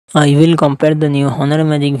I will compare the new Honor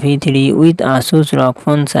Magic V3 with Asus ROG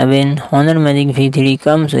Phone 7. Honor Magic V3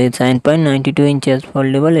 comes with 9.92 inches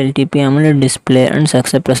foldable LTP AMOLED display and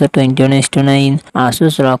success ratio 21:9.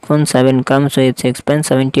 Asus ROG Phone 7 comes with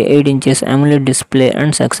 6.78 inches AMOLED display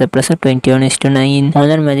and success ratio 21:9.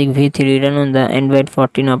 Honor Magic V3 run on the Android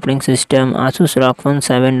 14 operating system. Asus ROG Phone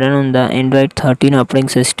 7 run on the Android 13 operating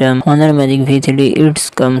system. Honor Magic V3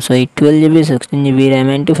 it comes with 12GB, 16GB RAM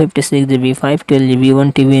and 256GB, 512GB,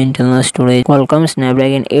 1TB internal storage. Qualcomm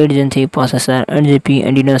Snapdragon 8 Gen 3 processor, 8GB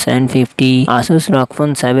Adreno 750. Asus ROG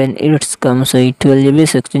Phone 7 it comes with 12GB,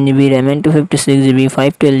 16GB RAM and 256GB,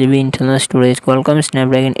 512GB internal storage. Qualcomm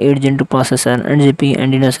Snapdragon 8 Gen 2 processor, 8GB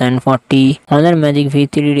Adreno 740. Honor Magic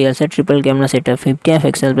V3 real set triple camera setup,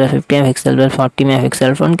 50MP plus 50MP plus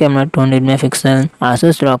 40MP, front camera 200MP.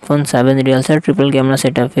 Asus ROG Phone 7 real set triple camera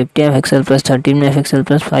setup, 50MP plus 13MP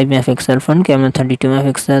plus 5MP, front camera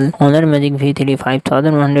 32MP. Honor Magic V3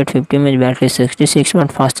 5150 mAh battery, 66W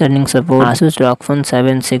fast charging support. Asus ROG Phone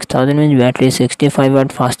 7 6000 mAh battery,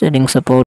 65W fast charging support.